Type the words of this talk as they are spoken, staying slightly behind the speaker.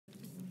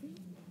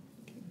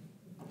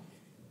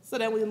So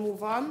then we'll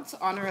move on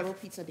to Honorable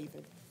Peter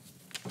David.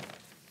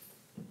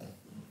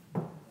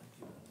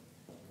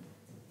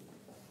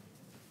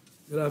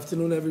 Good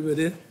afternoon,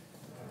 everybody.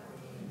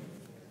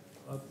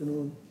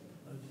 Afternoon.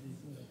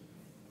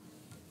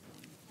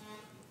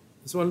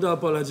 Just want to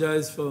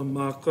apologize for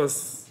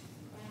Marcus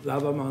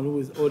Lavaman, who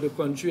is out of the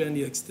country, and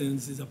he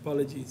extends his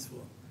apologies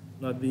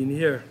for not being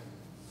here.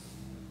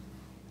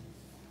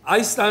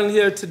 I stand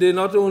here today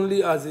not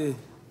only as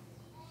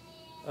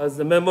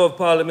the Member of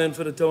Parliament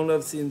for the town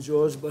of St.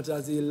 George, but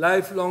as a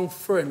lifelong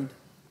friend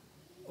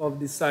of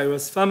the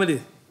Cyrus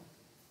family.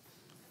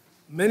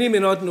 Many may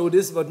not know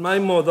this, but my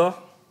mother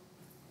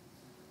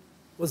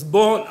was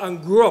born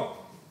and grew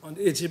up on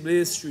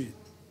H.A. Street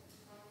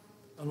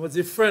and was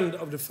a friend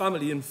of the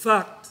family. In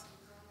fact,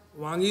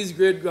 Wangy's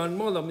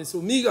great-grandmother, Miss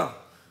Omega,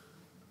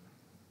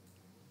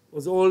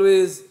 was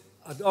always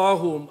at our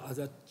home as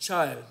a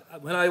child,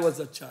 when I was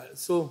a child.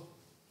 So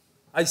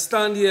I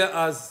stand here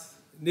as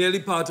nearly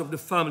part of the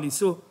family.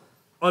 So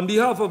on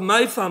behalf of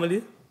my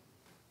family,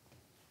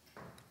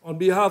 on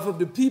behalf of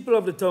the people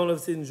of the town of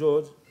St.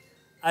 George,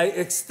 I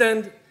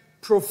extend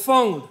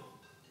profound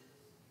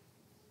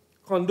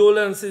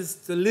condolences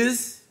to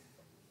Liz,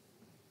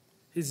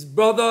 his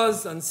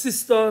brothers and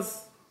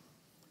sisters,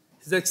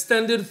 his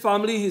extended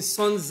family, his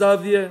son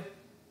Xavier,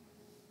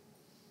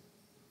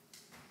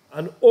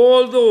 and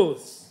all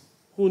those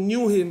who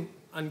knew him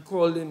and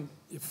called him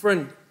a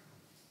friend.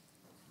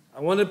 I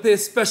want to pay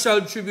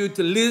special tribute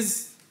to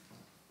Liz,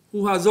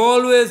 who has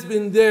always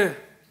been there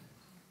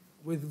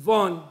with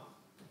Vaughn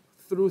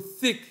through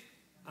thick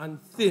and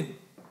thin.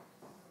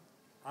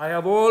 I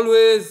have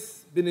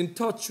always been in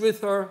touch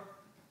with her.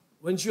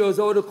 When she was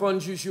out of the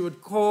country, she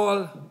would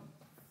call.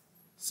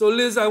 So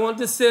Liz, I want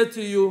to say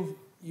to you,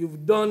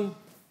 you've done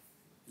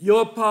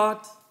your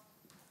part.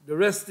 The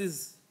rest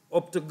is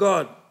up to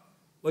God.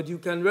 But you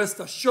can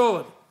rest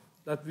assured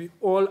that we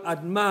all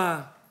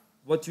admire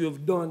what you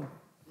have done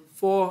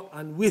for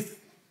and with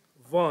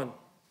Vaughn.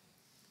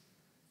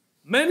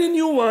 Many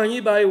knew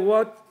Wangy by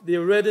what they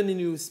read in the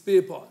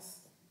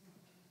newspapers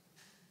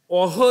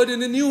or heard in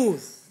the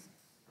news.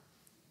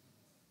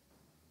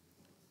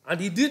 And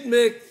he did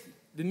make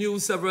the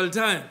news several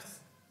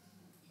times.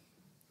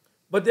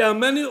 But there are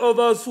many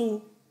others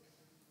who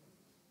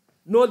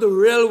know the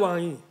real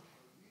Wangy,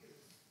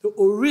 the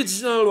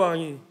original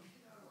Wangy,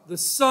 the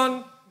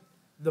son,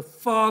 the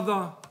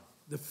father,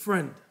 the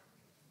friend.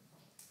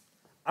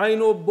 I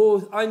knew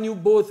both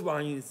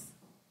Wangy's,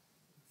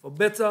 for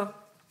better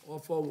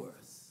or for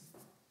worse.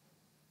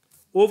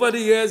 Over the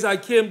years, I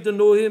came to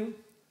know him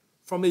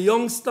from a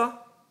youngster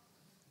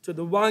to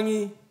the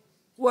Wangy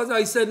who, as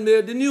I said,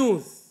 made the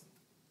news.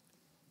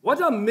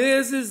 What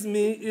amazes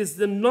me is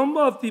the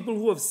number of people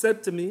who have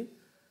said to me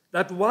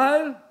that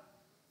while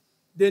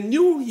they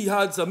knew he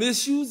had some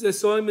issues, they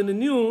saw him in the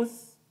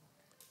news,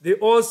 they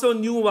also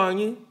knew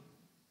Wangy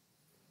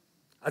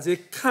as a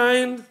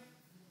kind,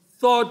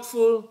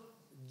 thoughtful,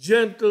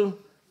 gentle,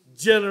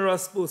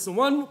 generous person.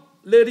 One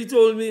lady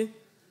told me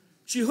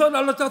she heard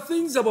a lot of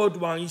things about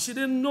Wangy. She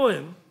didn't know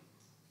him.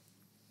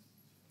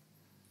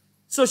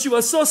 So she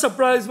was so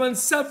surprised when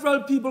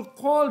several people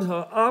called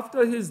her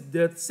after his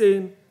death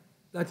saying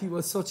that he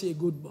was such a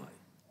good boy.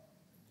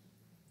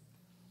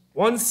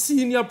 One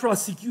senior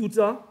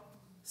prosecutor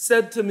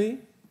said to me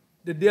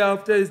the day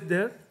after his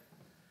death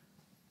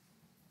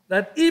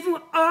that even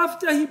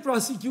after he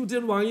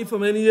prosecuted Wangy for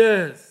many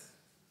years,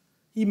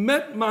 he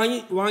met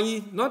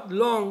Wangy not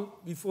long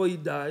before he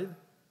died,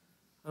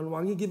 and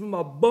Wangy gave him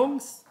a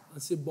bounce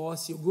and said,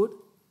 "Boss, you're good,"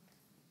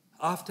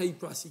 after he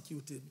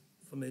prosecuted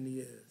for many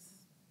years.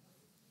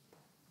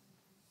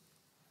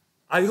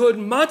 I heard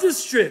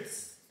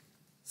magistrates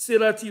say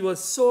that he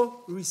was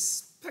so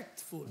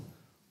respectful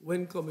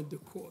when coming to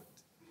court.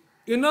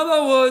 In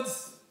other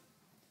words,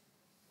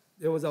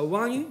 there was a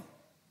Wangy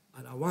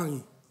and a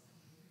Wangy.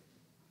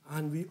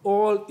 And we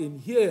all in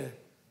here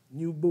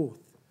knew both.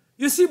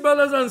 You see,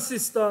 brothers and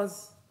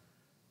sisters,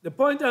 the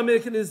point I'm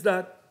making is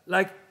that,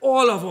 like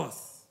all of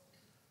us,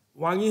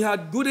 Wangy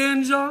had good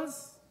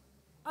angels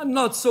and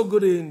not so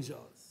good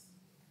angels.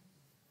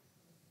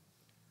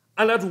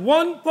 And at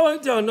one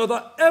point or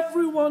another,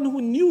 everyone who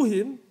knew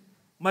him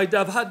might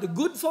have had the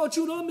good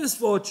fortune or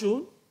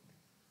misfortune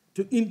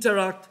to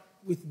interact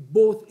with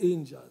both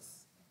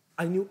angels.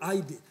 I knew I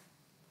did.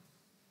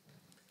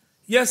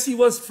 Yes, he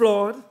was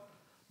flawed,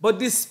 but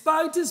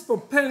despite his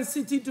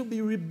propensity to be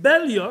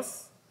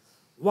rebellious,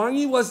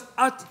 Wangy was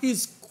at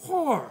his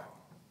core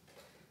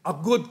a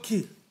good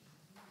kid.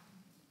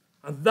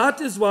 And that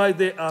is why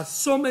there are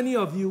so many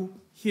of you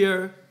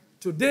here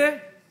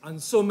today and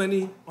so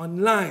many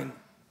online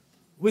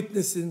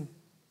witnessing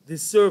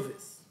this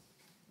service.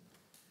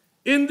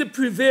 In the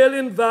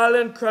prevailing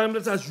violent crime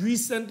that has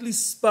recently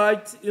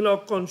spiked in our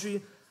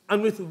country,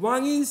 and with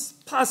Wangy's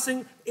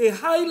passing a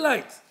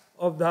highlight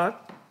of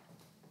that,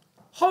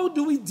 how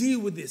do we deal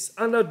with this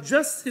and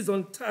address his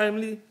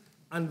untimely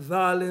and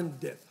violent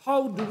death?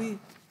 How do we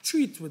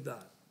treat with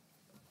that?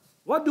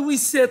 What do we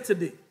say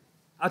today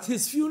at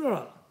his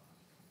funeral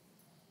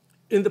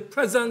in the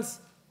presence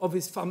of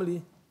his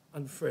family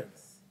and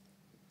friends?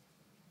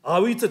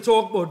 Are we to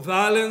talk about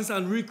violence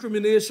and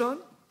recrimination?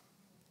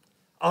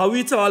 Are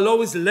we to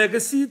allow his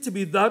legacy to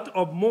be that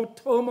of more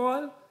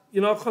turmoil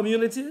in our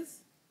communities?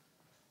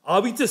 Are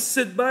we to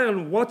sit by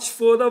and watch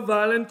further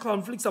violent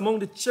conflicts among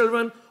the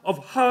children of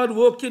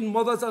hard-working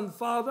mothers and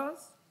fathers?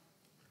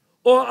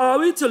 Or are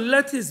we to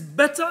let his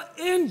better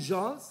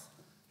angels,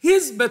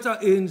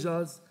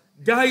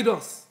 guide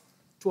us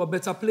to a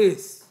better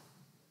place?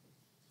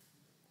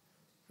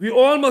 We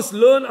all must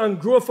learn and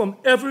grow from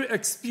every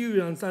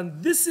experience,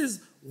 and this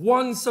is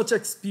one such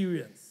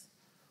experience.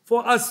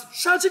 For as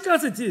tragic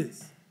as it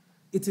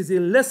is a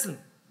lesson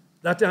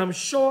that I am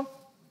sure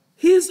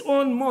his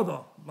own mother,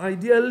 my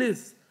dear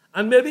Liz,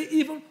 and maybe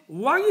even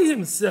Wangy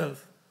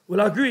himself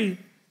will agree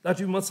that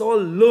we must all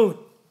learn.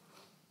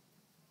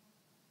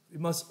 We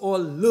must all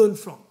learn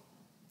from.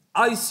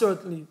 I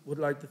certainly would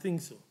like to think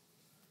so.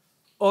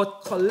 Our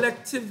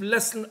collective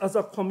lesson as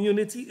a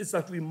community is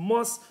that we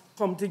must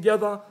come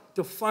together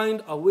to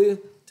find a way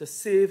to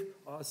save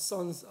our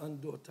sons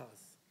and daughters,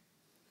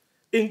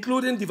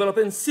 including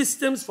developing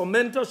systems for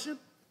mentorship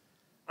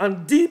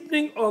and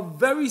deepening our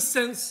very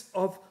sense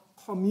of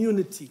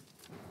community.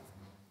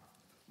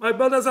 My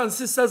brothers and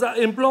sisters, I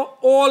implore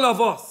all of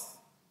us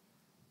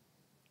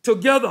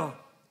together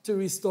to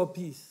restore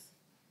peace.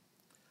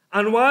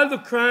 And while the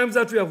crimes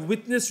that we have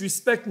witnessed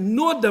respect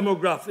no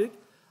demographic,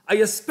 I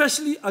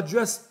especially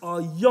address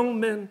our young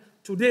men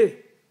today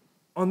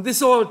on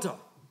this altar,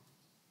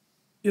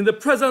 in the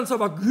presence of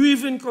a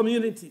grieving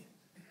community,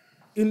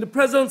 in the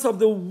presence of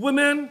the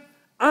women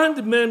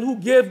and men who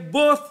gave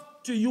birth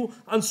to you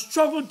and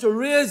struggled to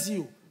raise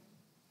you.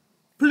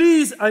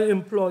 Please, I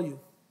implore you,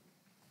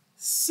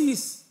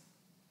 cease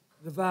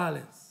the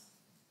violence.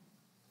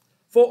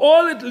 For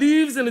all it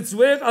leaves in its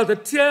wake are the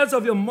tears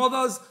of your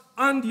mothers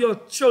and your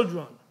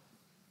children.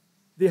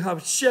 They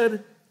have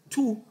shed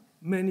too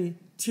many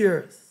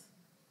tears.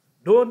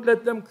 Don't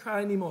let them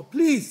cry anymore.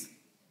 Please,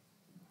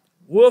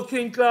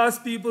 working class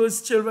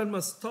people's children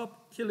must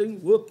stop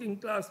killing working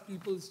class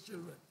people's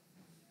children.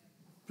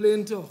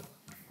 Plain talk.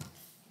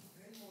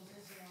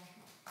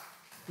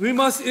 We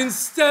must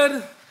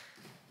instead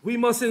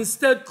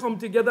come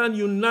together and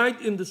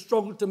unite in the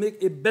struggle to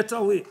make a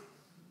better way.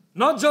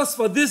 Not just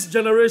for this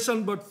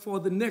generation, but for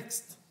the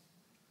next.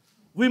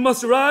 We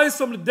must rise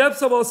from the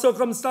depths of our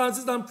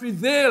circumstances and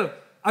prevail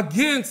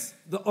against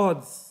the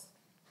odds.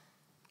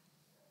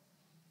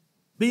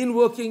 Being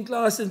working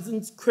class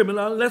isn't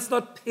criminal. Let's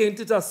not paint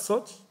it as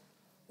such.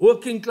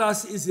 Working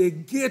class is a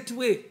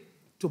gateway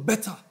to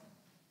better.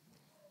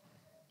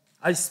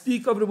 I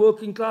speak of the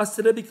working class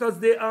today because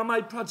they are my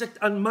project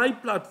and my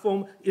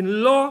platform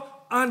in law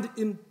and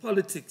in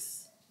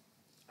politics.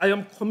 I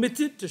am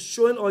committed to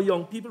showing our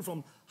young people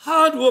from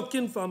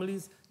hard-working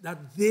families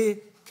that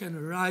they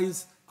can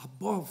rise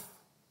above.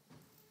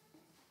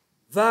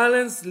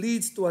 Violence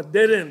leads to a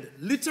dead end,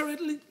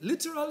 literally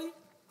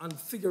and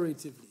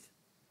figuratively.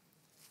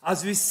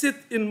 As we sit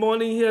in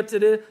mourning here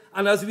today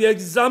and as we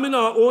examine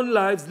our own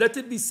lives, let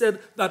it be said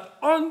that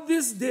on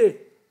this day,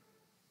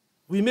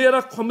 we made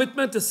a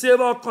commitment to save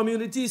our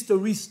communities, to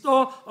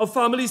restore our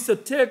families, to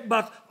take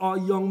back our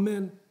young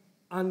men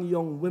and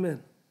young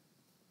women.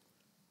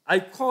 I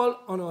call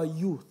on our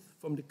youth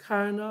from the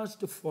Carriacou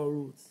to Four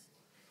Roads,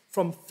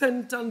 from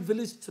Fenton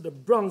Village to the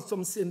Bronx,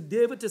 from St.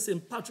 David to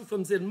St. Patrick,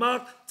 from St.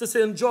 Mark to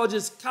St.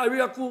 George's,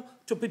 Carriacou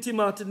to Petit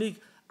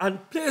Martinique,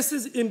 and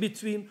places in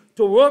between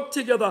to work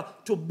together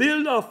to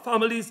build our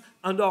families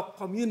and our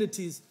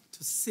communities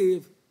to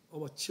save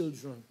our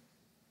children.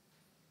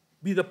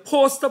 Be the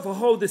poster for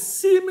how the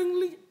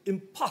seemingly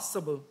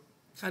impossible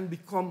can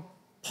become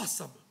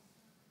possible.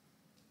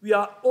 We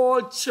are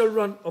all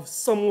children of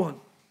someone.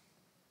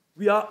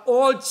 We are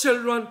all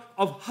children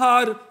of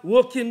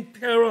hard-working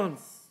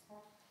parents.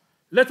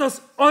 Let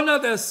us honor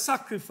their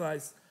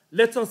sacrifice.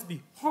 Let us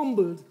be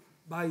humbled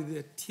by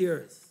their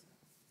tears.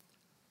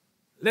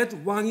 Let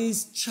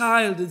Wangy's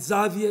child,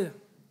 Xavier,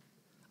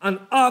 and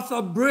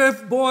Arthur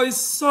Brave Boy's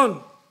son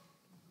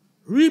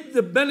reap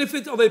the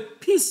benefit of a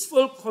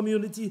peaceful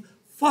community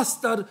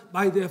fostered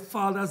by their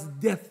father's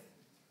death.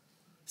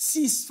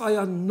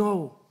 Ceasefire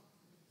now,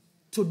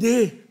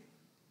 today.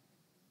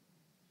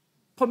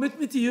 Permit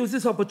me to use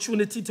this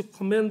opportunity to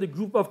commend the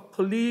group of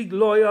colleague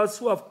lawyers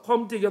who have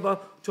come together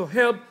to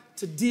help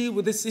to deal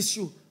with this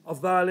issue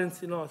of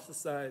violence in our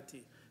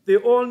society. They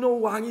all know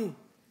Wangy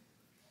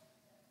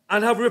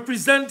and have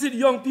represented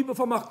young people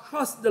from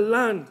across the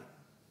land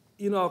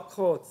in our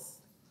courts.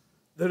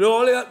 The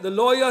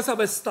lawyers have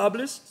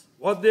established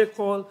what they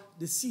call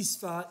the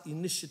Ceasefire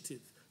Initiative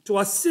to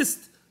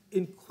assist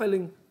in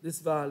quelling this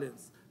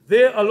violence.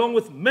 They, along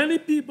with many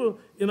people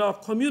in our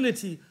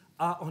community,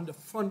 are on the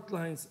front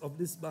lines of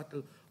this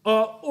battle.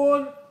 Our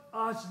own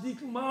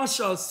Archdeacon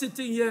Marshall,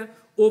 sitting here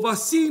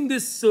overseeing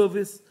this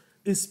service,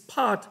 is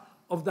part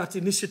of that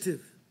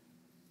initiative.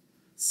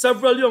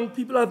 Several young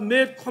people have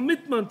made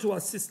commitment to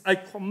assist. I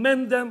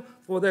commend them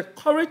for their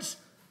courage,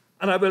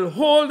 and I will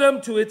hold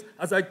them to it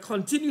as I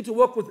continue to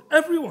work with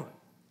everyone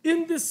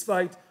in this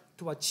fight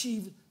to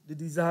achieve the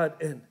desired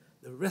end,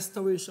 the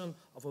restoration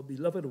of our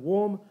beloved,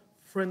 warm,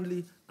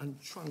 friendly and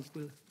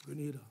tranquil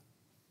Grenada.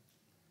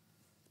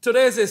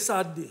 Today is a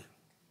sad day.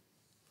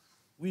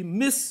 We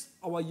miss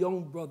our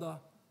young brother,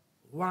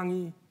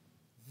 Wangy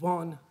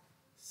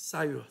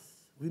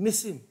Cyrus. We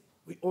miss him.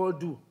 We all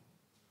do.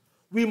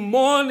 We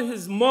mourn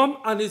his mom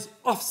and his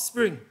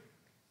offspring.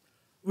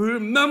 We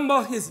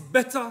remember his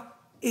better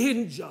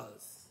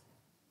angels.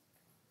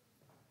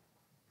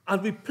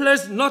 And we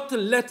pledge not to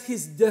let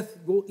his death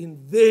go in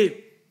vain.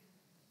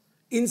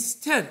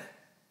 Instead,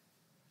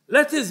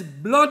 let his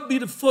blood be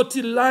the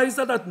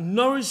fertilizer that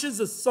nourishes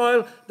the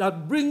soil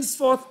that brings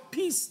forth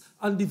peace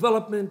and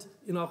development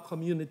in our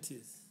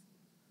communities.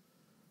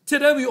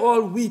 Today we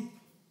all weep.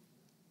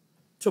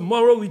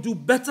 Tomorrow we do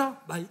better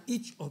by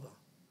each other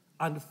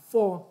and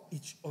for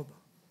each other.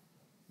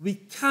 We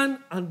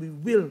can and we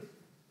will,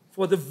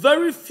 for the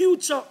very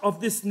future of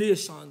this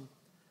nation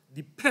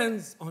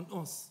depends on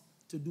us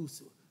to do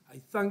so. I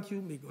thank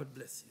you. May God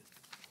bless you.